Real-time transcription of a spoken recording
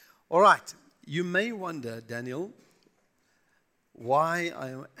All right, you may wonder, Daniel, why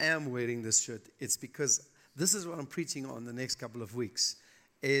I am wearing this shirt. It's because this is what I'm preaching on the next couple of weeks,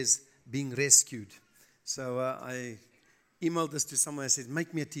 is being rescued. So I emailed this to someone. I said,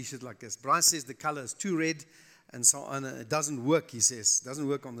 make me a t-shirt like this. Bryce says the color is too red and so on. It doesn't work, he says. It doesn't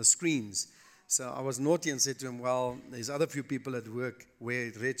work on the screens. So I was naughty and said to him, well, there's other few people at work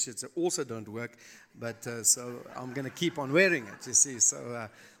wear red shirts that also don't work. But so I'm going to keep on wearing it, you see. So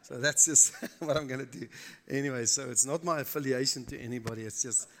that's just what I'm going to do. Anyway, so it's not my affiliation to anybody. It's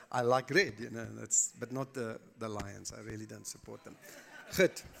just I like red, but not the Lions. I really don't support them.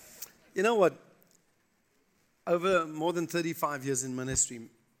 Good. You know what? Over more than 35 years in ministry,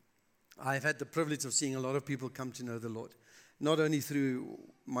 I've had the privilege of seeing a lot of people come to know the Lord. Not only through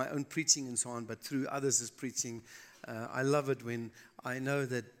my own preaching and so on, but through others' preaching. I love it when I know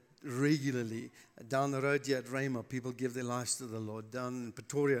that regularly down the road here at Rhema, people give their lives to the Lord. Down in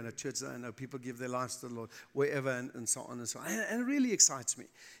Pretoria, in a church that I know, people give their lives to the Lord, wherever, and so on and so on. And it really excites me.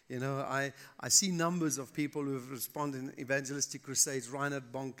 I see numbers of people who have responded in evangelistic crusades,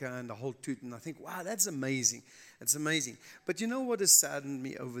 Reinhard Bonke and the whole toot, and I think, wow, that's amazing. It's amazing. But you know what has saddened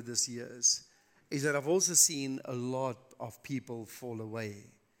me over these years is that I've also seen a lot of people fall away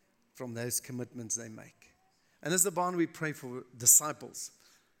from those commitments they make. And as the Bible, we pray for disciples,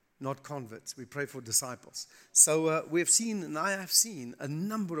 not converts. We pray for disciples. So we have seen, and I have seen, a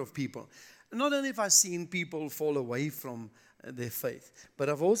number of people. Not only have I seen people fall away from their faith, but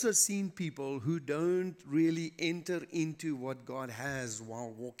I've also seen people who don't really enter into what God has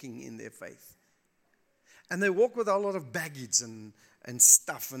while walking in their faith. And they walk with a lot of baggage and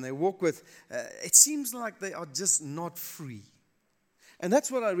stuff, and they walk with, it seems like they are just not free. And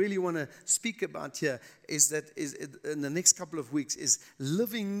that's what I really want to speak about here, is in the next couple of weeks, is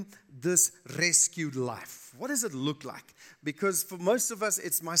living this rescued life. What does it look like? Because for most of us,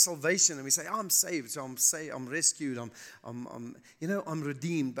 it's my salvation, and we say, I'm saved, so I'm rescued, I'm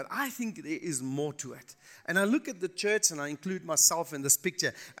redeemed. But I think there is more to it. And I look at the church, and I include myself in this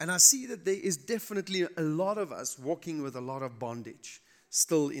picture, and I see that there is definitely a lot of us walking with a lot of bondage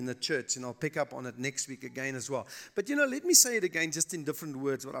still in the church, and I'll pick up on it next week again as well. But let me say it again just in different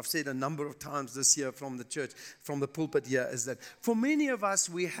words. What I've said a number of times this year from the church, from the pulpit here, is that for many of us,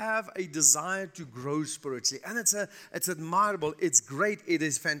 we have a desire to grow spiritually, and it's admirable, it's great, it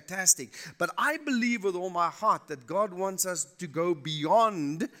is fantastic. But I believe with all my heart that God wants us to go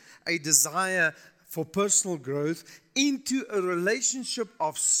beyond a desire for personal growth into a relationship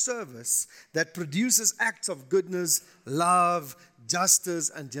of service that produces acts of goodness, love, justice,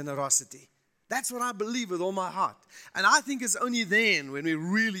 and generosity. That's what I believe with all my heart. And I think it's only then when we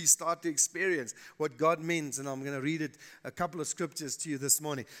really start to experience what God means. And I'm going to read a couple of scriptures to you this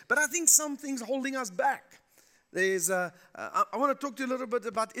morning. But I think some things holding us back. I want to talk to you a little bit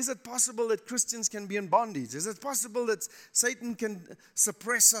about, is it possible that Christians can be in bondage? Is it possible that Satan can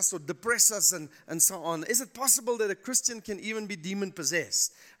suppress us or depress us and so on? Is it possible that a Christian can even be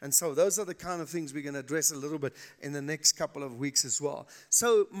demon-possessed? And so those are the kind of things we're going to address a little bit in the next couple of weeks as well.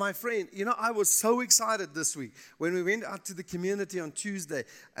 So, my friend, I was so excited this week when we went out to the community on Tuesday,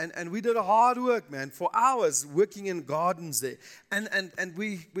 and we did a hard work, man, for hours working in gardens there. And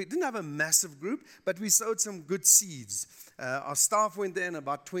we didn't have a massive group, but we sowed some good seeds. Our staff went there and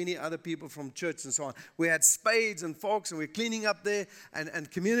about 20 other people from church and so on. We had spades and forks, and we were cleaning up there,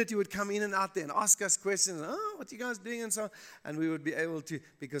 and community would come in and out there and ask us questions. What are you guys doing? And so on. And we would be able to,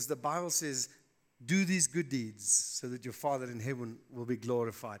 because the Bible says, do these good deeds so that your Father in heaven will be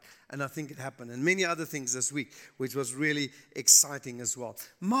glorified. And I think it happened. And many other things this week, which was really exciting as well.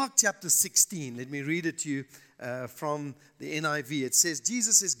 Mark chapter 16, let me read it to you from the NIV. It says,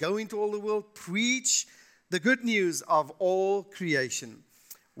 Jesus is go into all the world, preach the good news of all creation.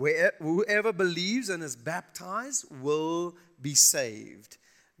 Whoever believes and is baptized will be saved.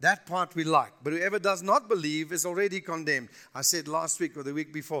 That part we like. But whoever does not believe is already condemned. I said last week or the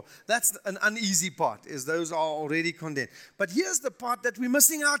week before, that's an uneasy part, is those are already condemned. But here's the part that we're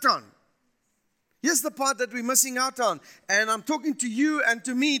missing out on. Here's the part that we're missing out on. And I'm talking to you and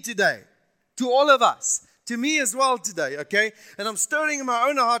to me today. To all of us. To me as well today, okay? And I'm stirring in my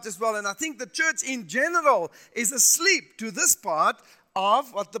own heart as well. And I think the church in general is asleep to this part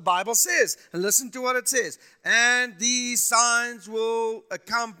of what the Bible says. And listen to what it says. And these signs will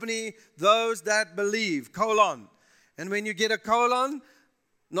accompany those that believe. Colon. And when you get a colon,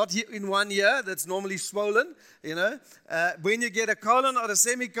 not in 1 year, that's normally swollen, when you get a colon or a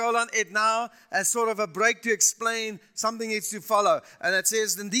semicolon, it now has sort of a break to explain something needs to follow. And it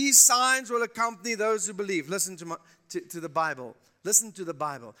says, and these signs will accompany those who believe. Listen to the Bible. Listen to the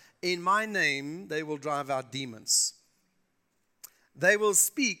Bible. In my name, they will drive out demons. They will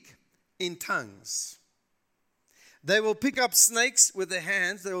speak in tongues. They will pick up snakes with their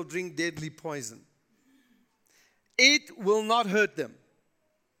hands. They will drink deadly poison. It will not hurt them.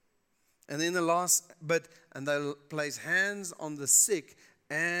 And then the last bit, and they'll place hands on the sick,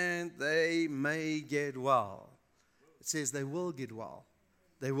 and they may get well. It says they will get well.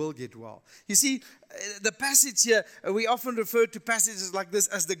 They will get well. You see, the passage here, we often refer to passages like this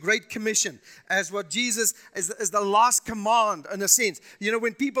as the Great Commission, as what Jesus, as the last command in a sense. You know,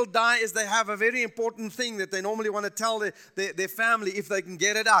 when people die, is they have a very important thing that they normally want to tell their family if they can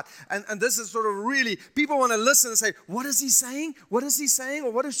get it out. And this is sort of really, people want to listen and say, what is he saying? What is he saying?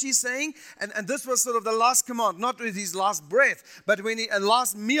 Or what is she saying? And this was sort of the last command, not with his last breath, but when a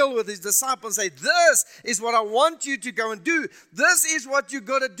last meal with his disciples, say, this is what I want you to go and do. This is what you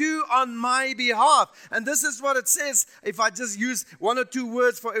got to do on my behalf. And this is what it says, if I just use one or two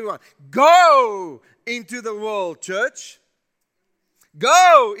words for everyone. Go into the world, church.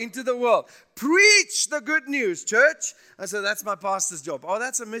 Go into the world. Preach the good news, church. I said, that's my pastor's job. Oh,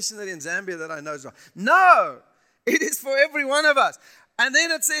 that's a missionary in Zambia that I know. No, it is for every one of us. And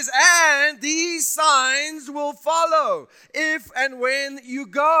then it says, and these signs will follow if and when you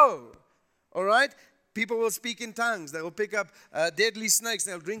go. All right? People will speak in tongues. They will pick up deadly snakes.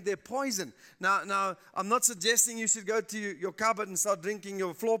 They'll drink their poison. Now, I'm not suggesting you should go to your cupboard and start drinking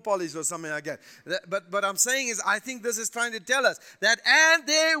your floor polish or something like that. But what I'm saying is, I think this is trying to tell us that, and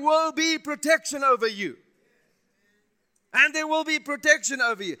there will be protection over you. And there will be protection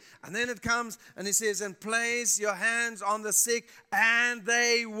over you. And then it comes and it says, and place your hands on the sick, and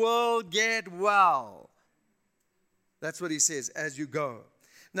they will get well. That's what he says as you go.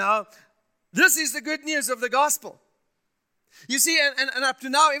 Now, this is the good news of the gospel. You see, and up to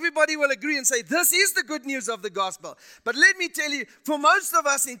now, everybody will agree and say, this is the good news of the gospel. But let me tell you, for most of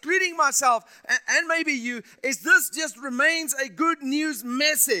us, including myself, and maybe you, is this just remains a good news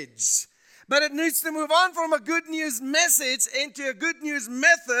message. But it needs to move on from a good news message into a good news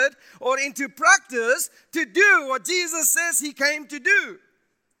method or into practice to do what Jesus says he came to do.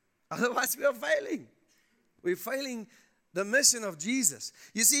 Otherwise, we are failing. We're failing the mission of Jesus.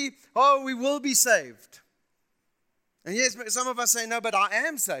 You see, we will be saved. And yes, some of us say, no, but I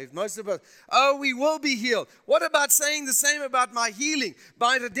am saved. Most of us, we will be healed. What about saying the same about my healing,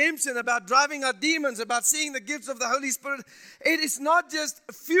 my redemption, about driving out demons, about seeing the gifts of the Holy Spirit? It is not just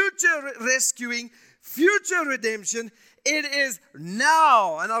future rescuing, future redemption. It is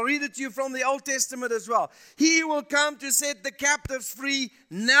now. And I'll read it to you from the Old Testament as well. He will come to set the captives free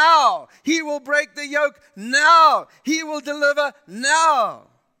now. He will break the yoke now. He will deliver now.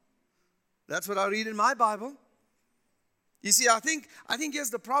 That's what I read in my Bible. You see, I think here's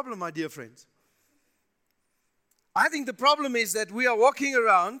the problem, my dear friends. I think the problem is that we are walking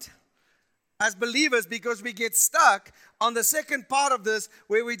around as believers because we get stuck on the second part of this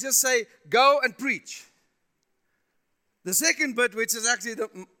where we just say, go and preach. The second bit, which is actually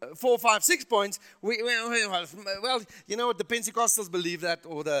the 4, 5, 6 points, well, you know what, the Pentecostals believe that,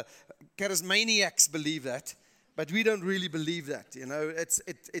 or the charismaniacs believe that, but we don't really believe that. You know,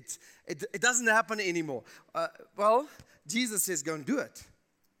 it doesn't happen anymore. Well, Jesus says, go and do it.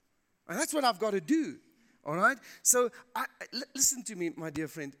 And that's what I've got to do. All right? So listen to me, my dear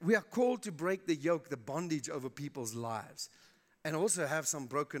friend. We are called to break the yoke, the bondage over people's lives. And also have some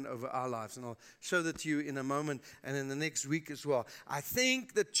broken over our lives. And I'll show that to you in a moment and in the next week as well. I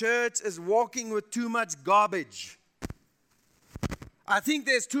think the church is walking with too much garbage. I think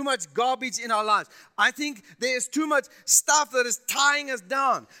there's too much garbage in our lives. I think there's too much stuff that is tying us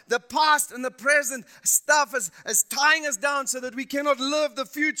down. The past and the present stuff is tying us down so that we cannot live the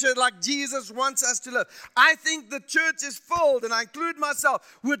future like Jesus wants us to live. I think the church is filled, and I include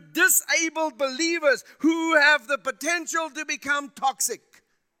myself, with disabled believers who have the potential to become toxic.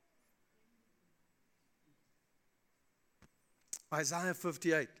 Isaiah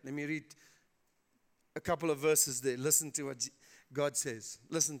 58. Let me read a couple of verses there. Listen to what God says.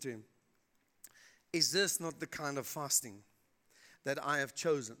 Listen to him. Is this not the kind of fasting that I have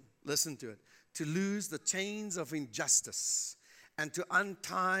chosen? Listen to it. To loose the chains of injustice and to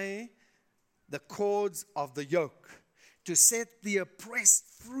untie the cords of the yoke, to set the oppressed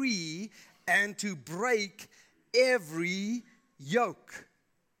free and to break every yoke.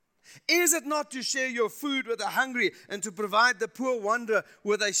 Is it not to share your food with the hungry and to provide the poor wanderer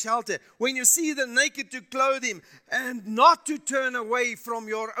with a shelter? When you see the naked, to clothe him and not to turn away from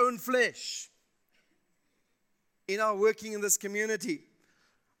your own flesh. In our working in this community,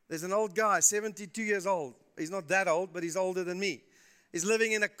 there's an old guy, 72 years old. He's not that old, but he's older than me. He's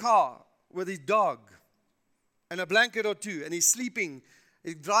living in a car with his dog and a blanket or two, and he's sleeping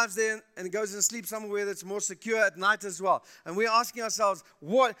He drives there and goes and sleeps somewhere that's more secure at night as well. And we're asking ourselves,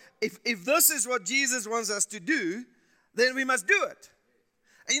 what if this is what Jesus wants us to do, then we must do it.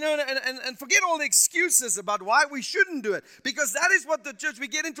 And forget all the excuses about why we shouldn't do it. Because that is what the church, we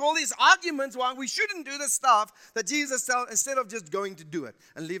get into all these arguments why we shouldn't do the stuff that Jesus tells, instead of just going to do it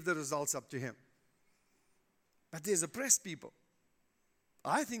and leave the results up to Him. But there's oppressed people.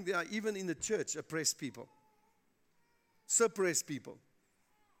 I think there are even in the church oppressed people, suppressed people,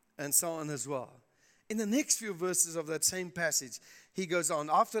 and so on as well. In the next few verses of that same passage, he goes on.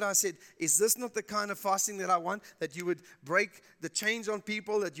 After I said, is this not the kind of fasting that I want? That you would break the chains on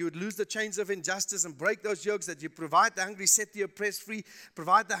people, that you would lose the chains of injustice and break those yokes, that you provide the hungry, set the oppressed free,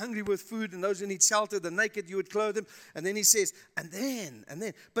 provide the hungry with food, and those who need shelter, the naked you would clothe them. And then he says, and then.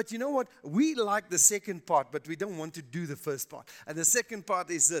 But you know what? We like the second part, but we don't want to do the first part. And the second part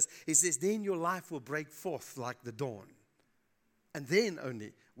is this. He says, then your life will break forth like the dawn. And then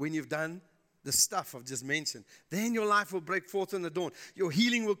only, when you've done the stuff I've just mentioned, then your life will break forth in the dawn. Your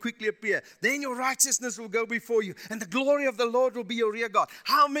healing will quickly appear. Then your righteousness will go before you. And the glory of the Lord will be your rear guard.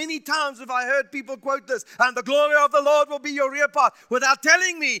 How many times have I heard people quote this? And the glory of the Lord will be your rear part. Without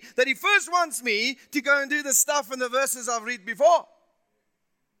telling me that He first wants me to go and do the stuff in the verses I've read before.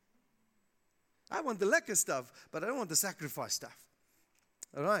 I want the lekker stuff, but I don't want the sacrifice stuff.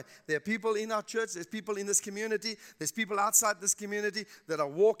 All right. There are people in our church, there's people in this community, there's people outside this community that are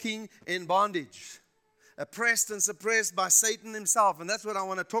walking in bondage, oppressed and suppressed by Satan himself. And that's what I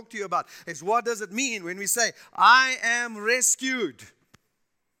want to talk to you about, is what does it mean when we say, I am rescued.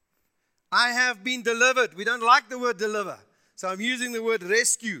 I have been delivered. We don't like the word deliver, so I'm using the word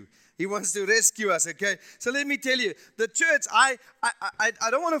rescue. He wants to rescue us, okay? So let me tell you, the church, I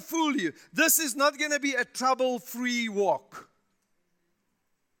don't want to fool you. This is not going to be a trouble-free walk.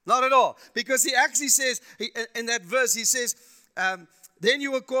 Not at all. Because he actually says, in that verse, he says, then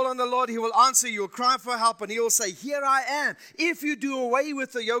you will call on the Lord, He will answer you, will cry for help, and He will say, here I am. If you do away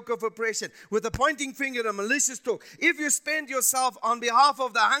with the yoke of oppression, with the pointing finger and malicious talk, if you spend yourself on behalf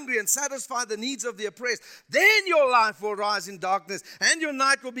of the hungry and satisfy the needs of the oppressed, then your life will rise in darkness, and your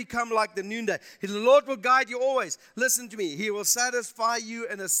night will become like the noonday. The Lord will guide you always. Listen to me. He will satisfy you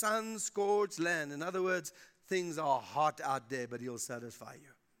in a sun-scorched land. In other words, things are hot out there, but He'll satisfy you.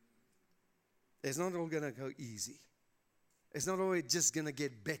 It's not all going to go easy. It's not always just going to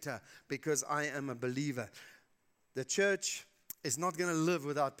get better because I am a believer. The church is not going to live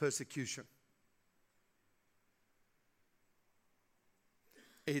without persecution.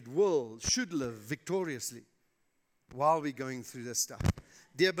 It should live victoriously while we're going through this stuff.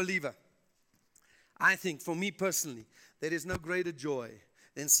 Dear believer, I think for me personally, there is no greater joy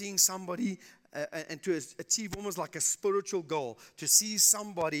than seeing somebody and to achieve almost like a spiritual goal, to see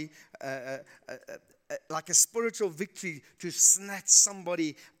somebody like a spiritual victory, to snatch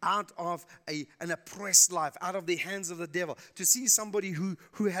somebody out of an oppressed life, out of the hands of the devil, to see somebody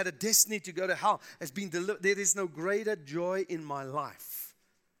who had a destiny to go to hell has been delivered. There is no greater joy in my life.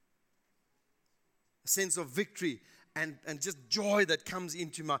 A sense of victory and just joy that comes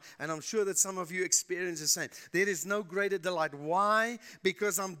into and I'm sure that some of you experience the same. There is no greater delight. Why?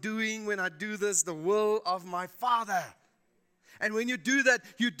 Because I'm doing, when I do this, the will of my Father. And when you do that,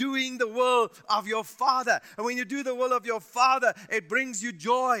 you're doing the will of your Father. And when you do the will of your Father, it brings you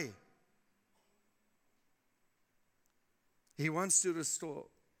joy. He wants to restore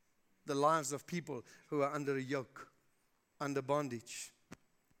the lives of people who are under a yoke, under bondage.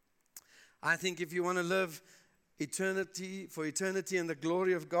 I think if you want to live for eternity in the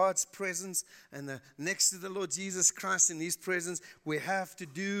glory of God's presence and next to the Lord Jesus Christ in His presence, we have to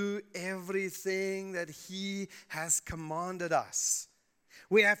do everything that He has commanded us.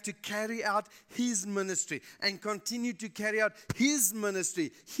 We have to carry out His ministry and continue to carry out His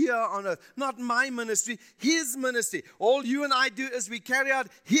ministry here on earth. Not my ministry, His ministry. All you and I do is we carry out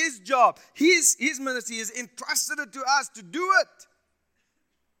His job. His ministry is entrusted it to us to do it.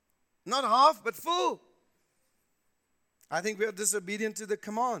 Not half, but full. I think we are disobedient to the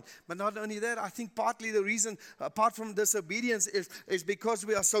command. But not only that, I think partly the reason, apart from disobedience, is because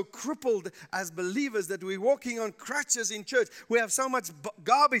we are so crippled as believers that we're walking on crutches in church. We have so much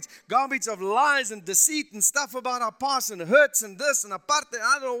garbage of lies and deceit and stuff about our past and hurts and this and apartheid.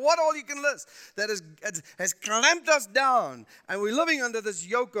 I don't know what all you can list that has clamped us down. And we're living under this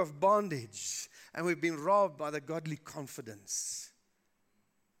yoke of bondage. And we've been robbed by the godly confidence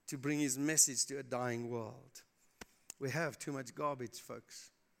to bring His message to a dying world. We have too much garbage, folks.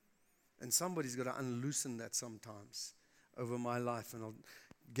 And somebody's got to unloosen that sometimes over my life. And I'll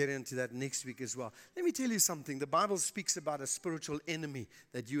get into that next week as well. Let me tell you something. The Bible speaks about a spiritual enemy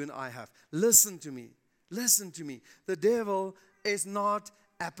that you and I have. Listen to me. Listen to me. The devil is not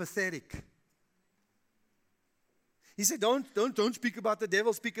apathetic. He said, don't speak about the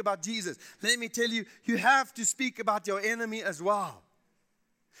devil, speak about Jesus. Let me tell you, you have to speak about your enemy as well.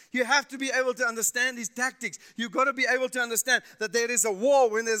 You have to be able to understand his tactics. You've got to be able to understand that there is a war.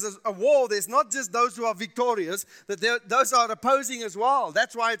 When there's a war, there's not just those who are victorious, that those are opposing as well.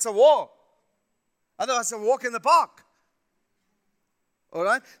 That's why it's a war. Otherwise, it's a walk in the park. All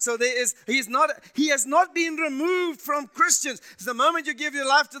right? So he has not been removed from Christians. It's the moment you give your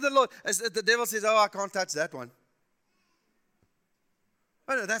life to the Lord, as the devil says, oh, I can't touch that one.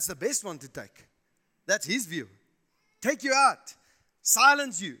 Oh, no, that's the best one to take. That's his view. Take you out.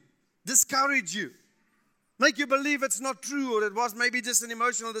 Silence you, discourage you, make you believe it's not true or it was maybe just an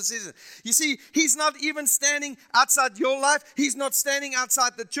emotional decision. You see, he's not even standing outside your life. He's not standing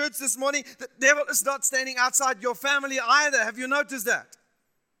outside the church this morning. The devil is not standing outside your family either. Have you noticed that?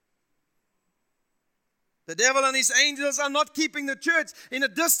 The devil and his angels are not keeping the church in a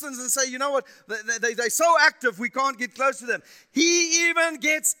distance and say, you know what, they're so active we can't get close to them. He even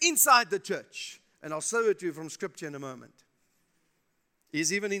gets inside the church. And I'll show it to you from Scripture in a moment.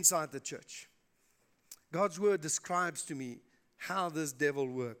 He's even inside the church. God's word describes to me how this devil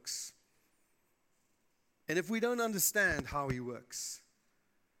works. And if we don't understand how he works,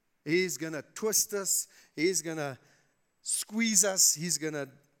 he's going to twist us. He's going to squeeze us. He's going to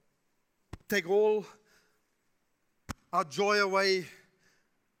take all our joy away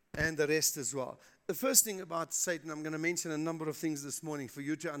and the rest as well. The first thing about Satan, I'm going to mention a number of things this morning for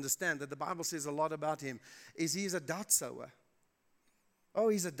you to understand that the Bible says a lot about him, is he's a dart sower. Oh,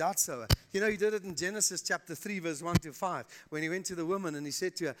 he's a dart sower. You know, he did it in Genesis chapter 3, verse 1 to 5, when he went to the woman and he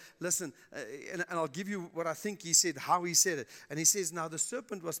said to her, listen, and I'll give you what I think he said, how he said it. And he says, now the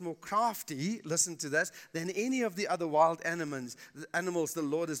serpent was more crafty, listen to this, than any of the other wild animals the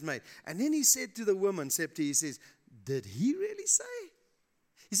Lord has made. And then he said to the woman, Septi, he says, did he really say?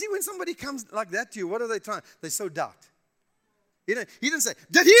 You see, when somebody comes like that to you, what are they trying? They sow doubt. You know, he didn't say,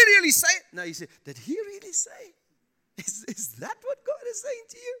 did he really say it? No, he said, did he really say? Is that what God is saying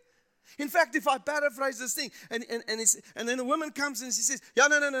to you? In fact, if I paraphrase this thing, and then a woman comes and she says, yeah,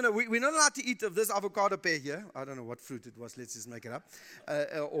 no, we're not allowed to eat of this avocado pear here. I don't know what fruit it was. Let's just make it up.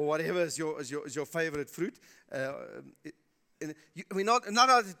 Or whatever is your favorite fruit. We're not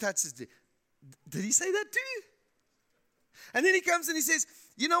allowed to touch this. Did he say that to you? And then he comes and he says,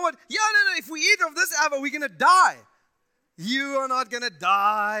 you know what? Yeah, no, if we eat of this apple, we're going to die. You are not going to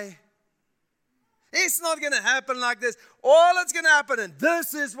die. It's not going to happen like this. All that's going to happen, and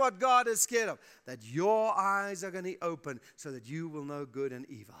this is what God is scared of, that your eyes are going to open so that you will know good and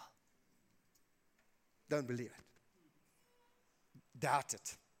evil. Don't believe it. Doubt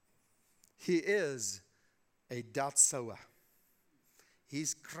it. He is a doubt sower.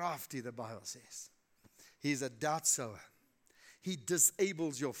 He's crafty, the Bible says. He's a doubt sower. He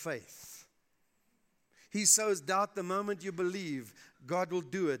disables your faith. He sows doubt the moment you believe God will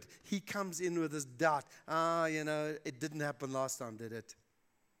do it. He comes in with this doubt. It didn't happen last time, did it?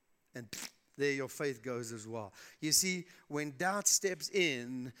 And there your faith goes as well. You see, when doubt steps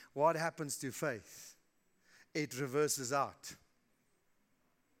in, what happens to faith? It reverses out.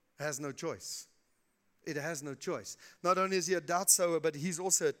 It has no choice. It has no choice. Not only is he a doubt sower, but he's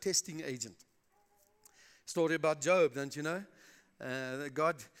also a testing agent. Story about Job, don't you know?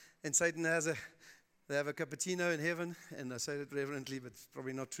 God and Satan they have a cappuccino in heaven, and I say that reverently, but it's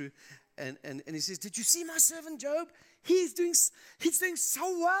probably not true. And he says, did you see my servant Job? He's doing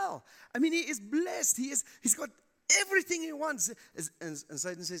so well. I mean, he is blessed. He's got everything he wants. And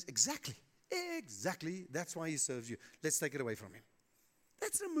Satan says, exactly. That's why he serves you. Let's take it away from him.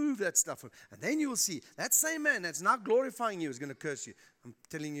 Let's remove that stuff from him. And then you will see, that same man that's now glorifying you is going to curse you. I'm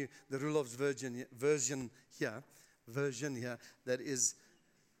telling you the rule of version here, that is.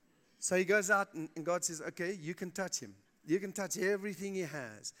 So he goes out and God says, okay, you can touch him. You can touch everything he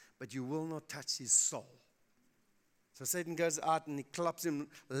has, but you will not touch his soul. So Satan goes out and he claps him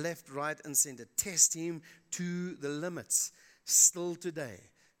left, right, and center. Test him to the limits. Still today,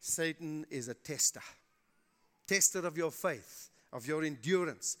 Satan is a tester. Tester of your faith, of your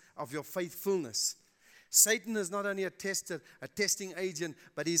endurance, of your faithfulness. Satan is not only a tester, a testing agent,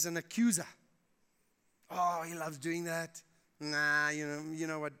 but he's an accuser. Oh, he loves doing that. Nah, you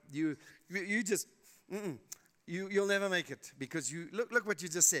know what? You just, you'll never make it because you look what you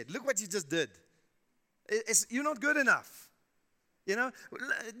just said. Look what you just did. You're not good enough. You know,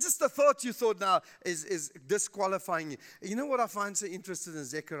 just the thought you thought now is disqualifying you. You know what I find so interesting in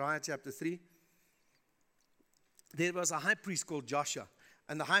Zechariah chapter 3? There was a high priest called Joshua.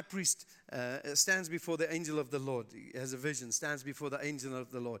 And the high priest stands before the angel of the Lord. He has a vision, stands before the angel of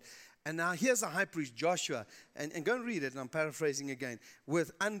the Lord. And now here's a high priest, Joshua, and go and read it, and I'm paraphrasing again,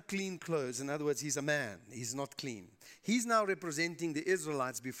 with unclean clothes. In other words, he's a man. He's not clean. He's now representing the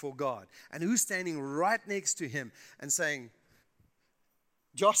Israelites before God. And who's standing right next to him and saying,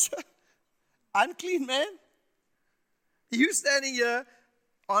 Joshua, unclean man? You standing here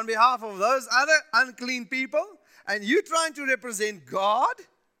on behalf of those other unclean people, and you trying to represent God,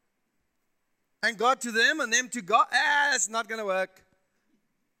 and God to them, and them to God? It's not going to work.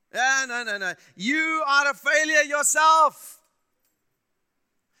 No. You are a failure yourself.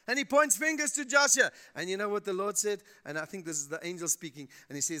 And he points fingers to Joshua. And you know what the Lord said? And I think this is the angel speaking.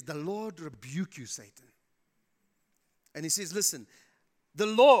 And he says, the Lord rebuke you, Satan. And he says, listen, the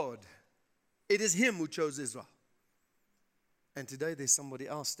Lord, it is him who chose Israel. And today there's somebody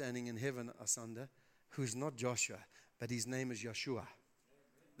else standing in heaven, Asanda, who's not Joshua, but his name is Yeshua.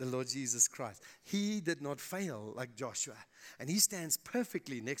 The Lord Jesus Christ. He did not fail like Joshua. And he stands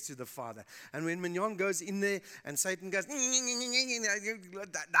perfectly next to the Father. And when Mignon goes in there and Satan goes,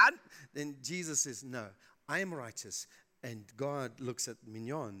 then Jesus says, no, I am righteous. And God looks at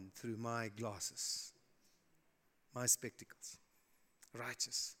Mignon through my glasses, my spectacles.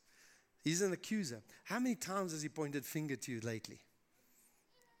 Righteous. He's an accuser. How many times has he pointed finger to you lately?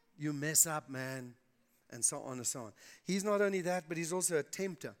 You mess up, man. And so on and so on. He's not only that, but he's also a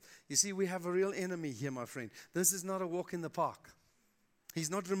tempter. You see, we have a real enemy here, my friend. This is not a walk in the park. He's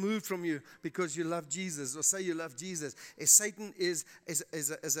not removed from you because you love Jesus or say you love Jesus. Satan is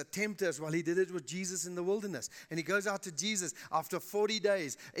a tempter as well. He did it with Jesus in the wilderness. And he goes out to Jesus after 40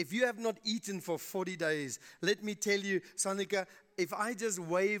 days. If you have not eaten for 40 days, let me tell you, Sanika, if I just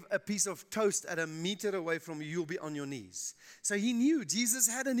wave a piece of toast at a meter away from you, you'll be on your knees. So he knew Jesus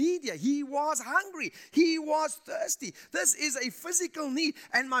had a need here. He was hungry. He was thirsty. This is a physical need.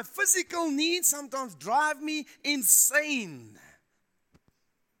 And my physical needs sometimes drive me insane.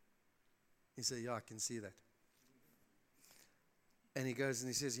 He said, yeah, I can see that. And he goes and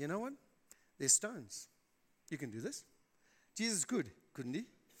he says, you know what? There's stones. You can do this. Jesus could, couldn't he?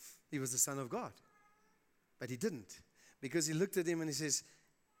 He was the Son of God. But he didn't. Because he looked at him and he says,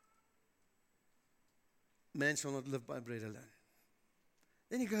 man shall not live by bread alone.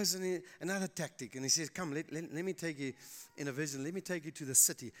 Then he goes and another tactic. And he says, come, let me take you in a vision. Let me take you to the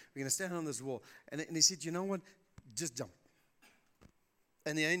city. We're going to stand on this wall. And he said, you know what? Just jump.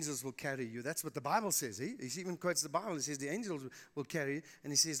 And the angels will carry you. That's what the Bible says. He even quotes the Bible. He says the angels will carry you.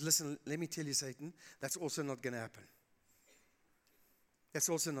 And he says, listen, let me tell you, Satan, that's also not going to happen. That's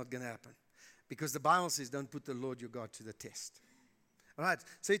also not going to happen. Because the Bible says, don't put the Lord your God to the test. All right.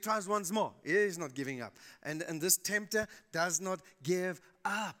 So he tries once more. He is not giving up. And this tempter does not give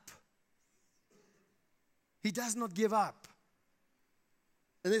up. He does not give up.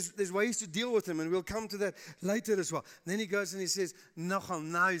 And there's ways to deal with him, and we'll come to that later as well. And then he goes and he says, Nachal,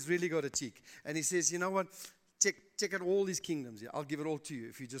 now he's really got a cheek. And he says, you know what? Check out all these kingdoms here. I'll give it all to you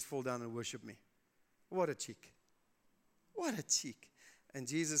if you just fall down and worship me. What a cheek. What a cheek. And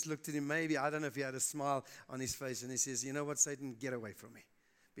Jesus looked at him, maybe, I don't know if he had a smile on his face, and he says, you know what, Satan, get away from me.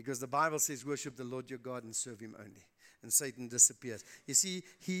 Because the Bible says, worship the Lord your God and serve him only. And Satan disappears. You see,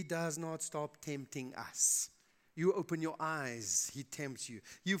 he does not stop tempting us. You open your eyes, he tempts you.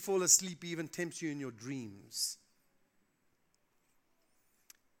 You fall asleep, he even tempts you in your dreams.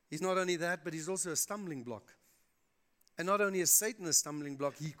 He's not only that, but he's also a stumbling block. And not only is Satan a stumbling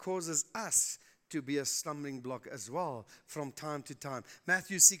block, he causes us to be a stumbling block as well from time to time.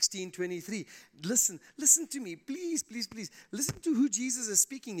 Matthew 16:23. Listen to me. Please. Listen to who Jesus is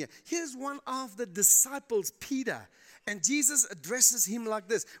speaking here. Here's one of the disciples, Peter. And Jesus addresses him like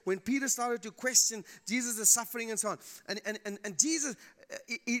this. When Peter started to question Jesus' suffering and so on. And Jesus,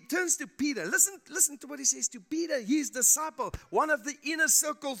 he turns to Peter. Listen to what he says to Peter, his disciple, one of the inner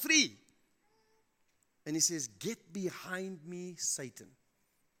circle 3. And he says, get behind me, Satan.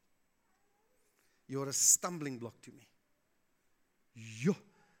 You're a stumbling block to me.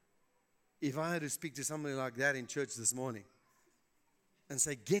 If I had to speak to somebody like that in church this morning and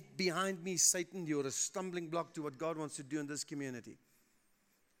say, get behind me, Satan, you're a stumbling block to what God wants to do in this community,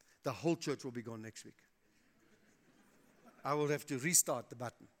 the whole church will be gone next week. I will have to restart the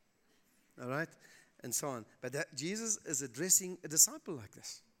button. All right? And so on. But Jesus is addressing a disciple like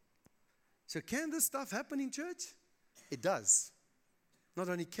this. So can this stuff happen in church? It does. Not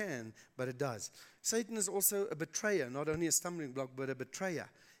only can, but it does. Satan is also a betrayer, not only a stumbling block, but a betrayer.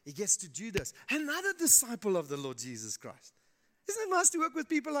 He gets to Judas, another disciple of the Lord Jesus Christ. Isn't it nice to work with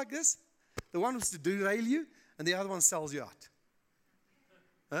people like this? The one wants to derail you, and the other one sells you out.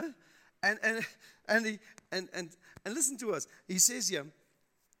 Huh? And listen to us. He says here,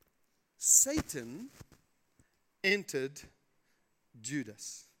 Satan entered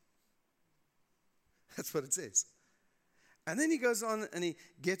Judas. That's what it says. And then he goes on and he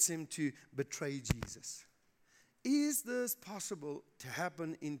gets him to betray Jesus. Is this possible to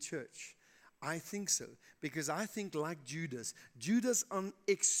happen in church? I think so. Because I think like Judas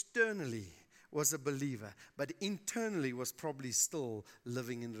externally was a believer, but internally was probably still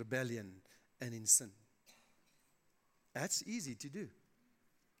living in rebellion and in sin. That's easy to do.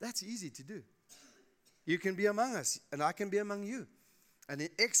 That's easy to do. You can be among us, and I can be among you. And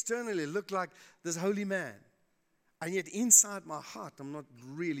externally look like this holy man. And yet inside my heart, I'm not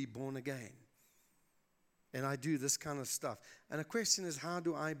really born again. And I do this kind of stuff. And the question is, how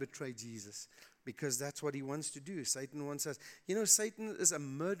do I betray Jesus? Because that's what he wants to do. Satan wants us. You know, Satan is a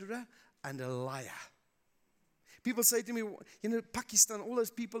murderer and a liar. People say to me, you know, Pakistan, all those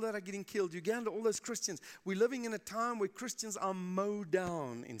people that are getting killed, Uganda, all those Christians. We're living in a time where Christians are mowed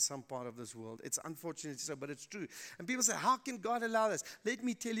down in some part of this world. It's unfortunate, so, but it's true. And people say, how can God allow this? Let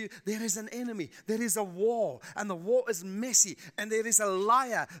me tell you, there is an enemy. There is a war. And the war is messy. And there is a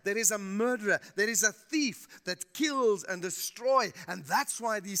liar. There is a murderer. There is a thief that kills and destroys. And that's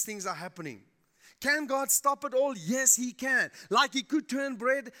why these things are happening. Can God stop it all? Yes, he can. Like he could turn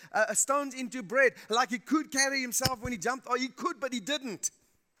stones into bread. Like he could carry himself when he jumped. Or he could, but he didn't.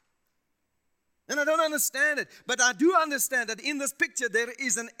 And I don't understand it. But I do understand that in this picture, there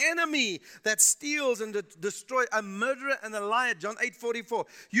is an enemy that steals and destroys, a murderer and a liar. John 8:44.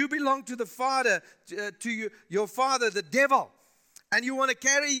 You belong to the Father, your father, the devil. And you want to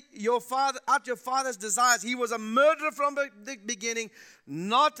carry your father's desires. He was a murderer from the beginning,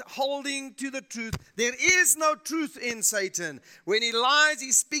 not holding to the truth. There is no truth in Satan. When he lies,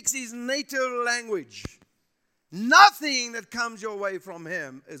 he speaks his native language. Nothing that comes your way from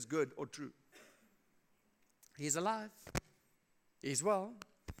him is good or true. He's alive. He's well.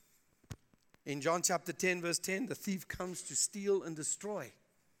 In John chapter 10, verse 10, the thief comes to steal and destroy.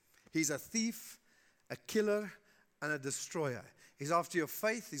 He's a thief, a killer, and a destroyer. He's after your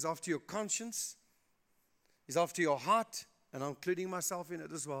faith. He's after your conscience. He's after your heart. And I'm including myself in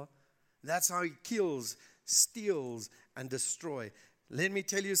it as well. That's how he kills, steals, and destroys. Let me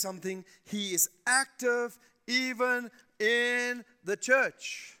tell you something. He is active even in the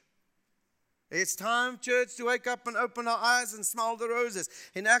church. It's time, church, to wake up and open our eyes and smell the roses.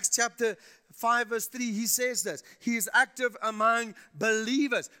 In Acts chapter 5, verse 3, he says this. He is active among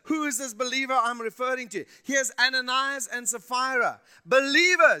believers. Who is this believer I'm referring to? Here's Ananias and Sapphira.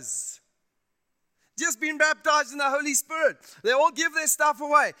 Believers. Just been baptized in the Holy Spirit. They all give their stuff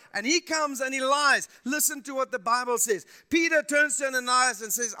away. And he comes and he lies. Listen to what the Bible says. Peter turns to Ananias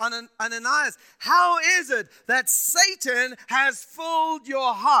and says, Ananias, how is it that Satan has filled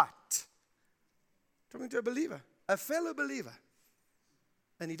your heart? Talking to a believer, a fellow believer.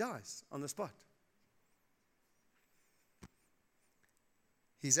 And he dies on the spot.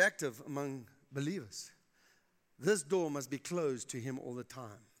 He's active among believers. This door must be closed to him all the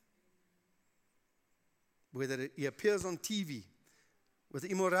time. Whether he appears on TV with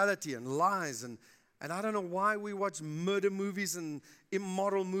immorality and lies. And I don't know why we watch murder movies and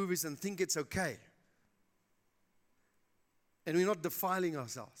immoral movies and think it's okay. And we're not defiling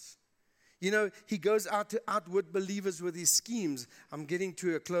ourselves. You know, he goes out to outwit believers with his schemes. I'm getting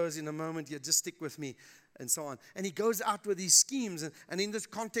to a close in a moment here. Just stick with me and so on. And he goes out with his schemes. And in this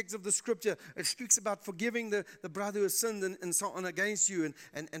context of the scripture, it speaks about forgiving the brother who has sinned and so on against you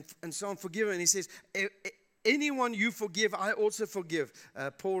and so on, forgive him. And he says, anyone you forgive, I also forgive,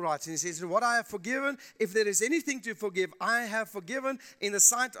 Paul writes. And he says, what I have forgiven, if there is anything to forgive, I have forgiven in the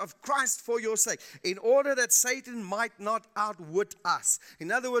sight of Christ for your sake, in order that Satan might not outwit us.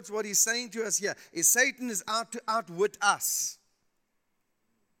 In other words, what he's saying to us here is Satan is out to outwit us.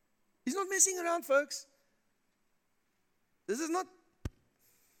 He's not messing around, folks. This is not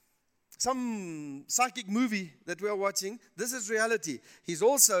some psychic movie that we are watching. This is reality. He's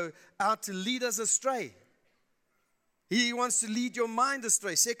also out to lead us astray. He wants to lead your mind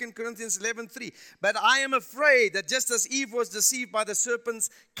astray. 2 Corinthians 11:3. But I am afraid that just as Eve was deceived by the serpent's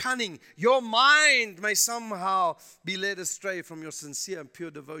cunning, your mind may somehow be led astray from your sincere and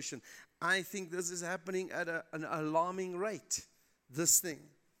pure devotion. I think this is happening at an alarming rate. This thing.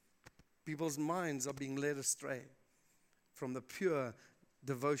 People's minds are being led astray from the pure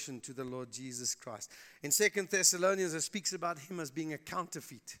devotion to the Lord Jesus Christ. In 2 Thessalonians, it speaks about him as being a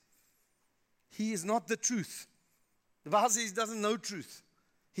counterfeit. He is not the truth. The Bible says he doesn't know truth.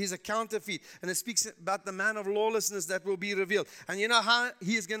 He's a counterfeit. And it speaks about the man of lawlessness that will be revealed. And you know how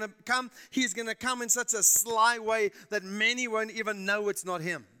he is going to come? He's going to come in such a sly way that many won't even know it's not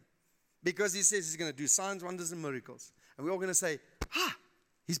him. Because he says he's going to do signs, wonders, and miracles. And we're all going to say,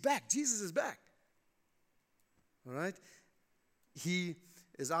 he's back. Jesus is back. All right? He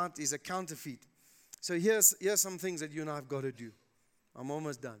is out. He's a counterfeit. So here's some things that you and I have got to do. I'm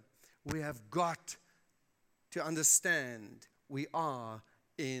almost done. We have got to understand we are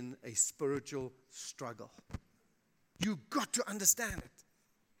in a spiritual struggle. You've got to understand it.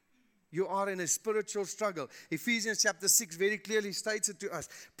 You are in a spiritual struggle. Ephesians chapter 6 very clearly states it to us.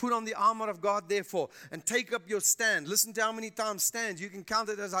 Put on the armor of God, therefore, and take up your stand. Listen to how many times stand. You can count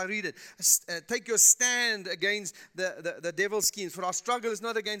it as I read it. Take your stand against the devil's schemes. For our struggle is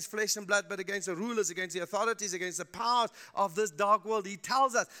not against flesh and blood, but against the rulers, against the authorities, against the powers of this dark world. He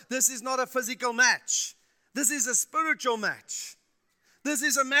tells us this is not a physical match. This is a spiritual match. This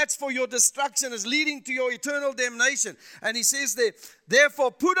is a match for your destruction, is leading to your eternal damnation. And he says there, therefore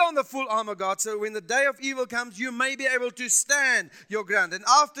put on the full armor of God, so when the day of evil comes, you may be able to stand your ground. And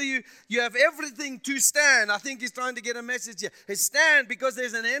after you have everything to stand. I think he's trying to get a message here. He stand because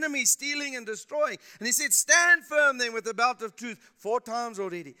there's an enemy stealing and destroying. And he said, stand firm then with the belt of truth 4 times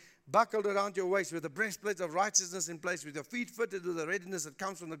already. Buckled around your waist with the breastplate of righteousness in place, with your feet fitted with the readiness that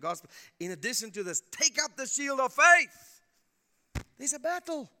comes from the gospel. In addition to this, take up the shield of faith. There's a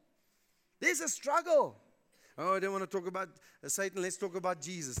battle. There's a struggle. Oh, I don't want to talk about Satan. Let's talk about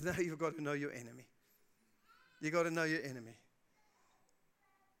Jesus. No, you've got to know your enemy. You've got to know your enemy.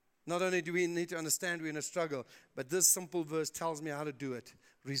 Not only do we need to understand we're in a struggle, but this simple verse tells me how to do it.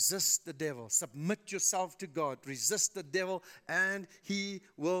 Resist the devil. Submit yourself to God. Resist the devil and he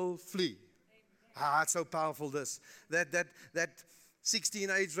will flee. It's so powerful this. That 16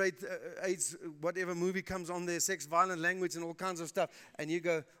 age rate, whatever movie comes on there, sex, violent language, and all kinds of stuff. And you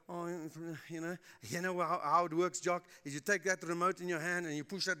go, oh, you know how it works, Jock, is you take that remote in your hand and you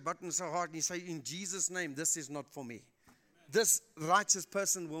push that button so hard and you say, in Jesus' name, this is not for me. Amen. This righteous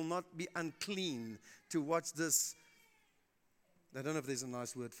person will not be unclean to watch this. I don't know if there's a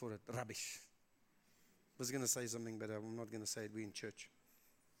nice word for it. Rubbish. I was going to say something, but I'm not going to say it. We're in church.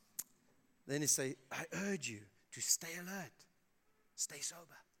 Then he say, I urge you to stay alert. Stay sober.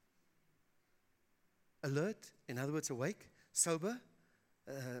 Alert, in other words, awake, sober.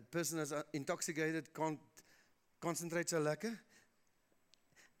 A person that's intoxicated can't concentrate so lekker.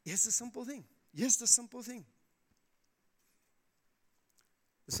 Here's the simple thing. Here's the simple thing.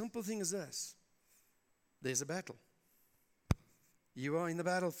 The simple thing is this. There's a battle. You are in the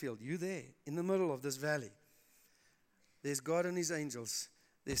battlefield. You're there, in the middle of this valley. There's God and his angels.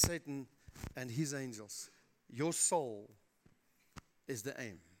 There's Satan and his angels. Your soul is the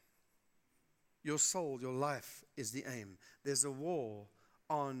aim. Your soul, your life is the aim. There's a war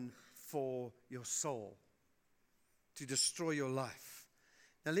on for your soul to destroy your life.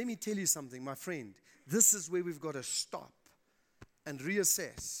 Now let me tell you something, my friend. This is where we've got to stop and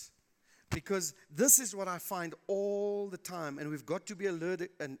reassess. Because this is what I find all the time. And we've got to be alert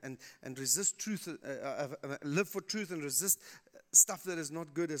and resist truth, live for truth and resist stuff that is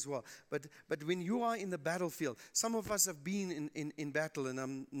not good as well. But when you are in the battlefield, some of us have been in battle, and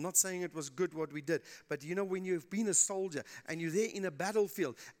I'm not saying it was good what we did, but you know, when you've been a soldier and you're there in a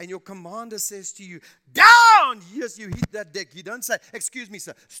battlefield and your commander says to you, down! Yes, you hit that deck. You don't say, excuse me,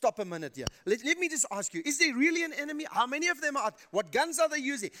 sir, stop a minute here. Let me just ask you, is there really an enemy? How many of them are? What guns are they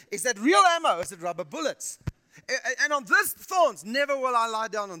using? Is that real ammo? Is it rubber bullets? And on this thorns, never will I lie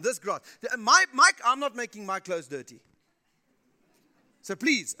down on this grass. I'm not making my clothes dirty. So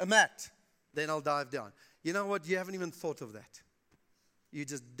please, a mat. Then I'll dive down. You know what? You haven't even thought of that. You're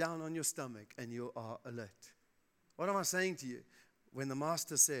just down on your stomach and you are alert. What am I saying to you? When the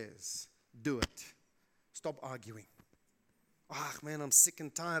master says, do it, stop arguing. Man, I'm sick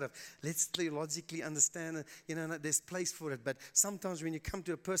and tired of, let's theologically understand, there's place for it. But sometimes when you come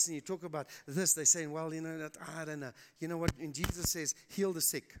to a person, you talk about this, they're saying, well, I don't know. You know what? When Jesus says, heal the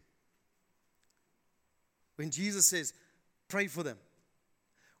sick. When Jesus says, pray for them.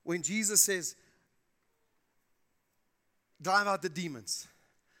 When Jesus says, drive out the demons.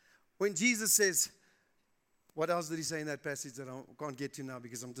 When Jesus says, what else did he say in that passage that I can't get to now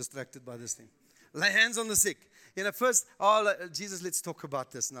because I'm distracted by this thing? Lay hands on the sick. First, Jesus, let's talk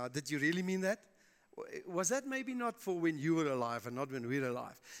about this now. Did you really mean that? Was that maybe not for when you were alive and not when we were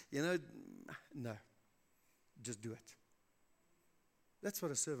alive? No. Just do it. That's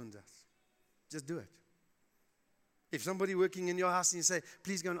what a servant does. Just do it. If somebody working in your house and you say,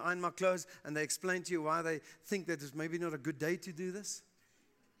 please go and iron my clothes, and they explain to you why they think that it's maybe not a good day to do this,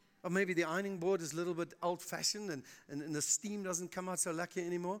 or maybe the ironing board is a little bit old-fashioned and the steam doesn't come out so lucky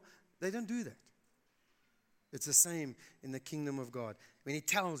anymore, they don't do that. It's the same in the kingdom of God. When he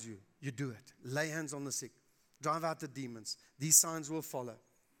tells you, you do it. Lay hands on the sick. Drive out the demons. These signs will follow.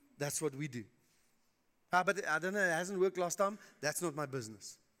 That's what we do. But I don't know, it hasn't worked last time. That's not my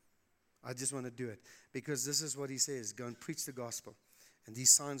business. I just want to do it. Because this is what he says. Go and preach the gospel. And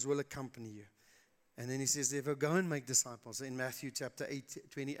these signs will accompany you. And then he says, therefore, go and make disciples in Matthew chapter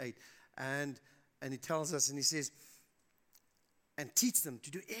 8:28. And he tells us, and he says, and teach them to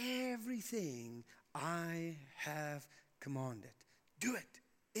do everything I have commanded. Do it.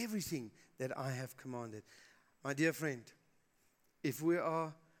 Everything that I have commanded. My dear friend, if we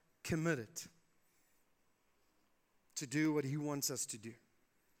are committed to do what he wants us to do,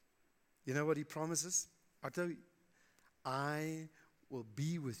 you know what he promises? Otto, I will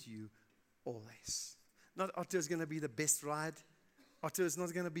be with you always. Not Otto is going to be the best ride. Otto is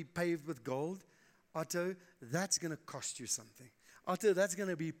not going to be paved with gold. Otto, that's going to cost you something. Otto, that's going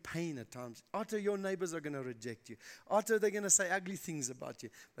to be pain at times. Otto, your neighbors are going to reject you. Otto, they're going to say ugly things about you.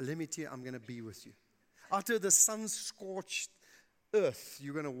 But let me tell you, I'm going to be with you. Otto, the sun-scorched earth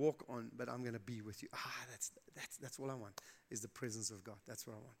you're going to walk on, but I'm going to be with you. That's all I want, is the presence of God. That's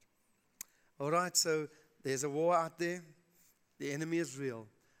what I want. All right, so there's a war out there. The enemy is real.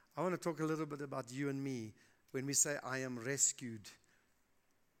 I want to talk a little bit about you and me. When we say, I am rescued,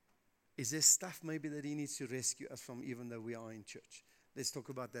 is there stuff maybe that he needs to rescue us from even though we are in church? Let's talk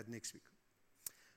about that next week.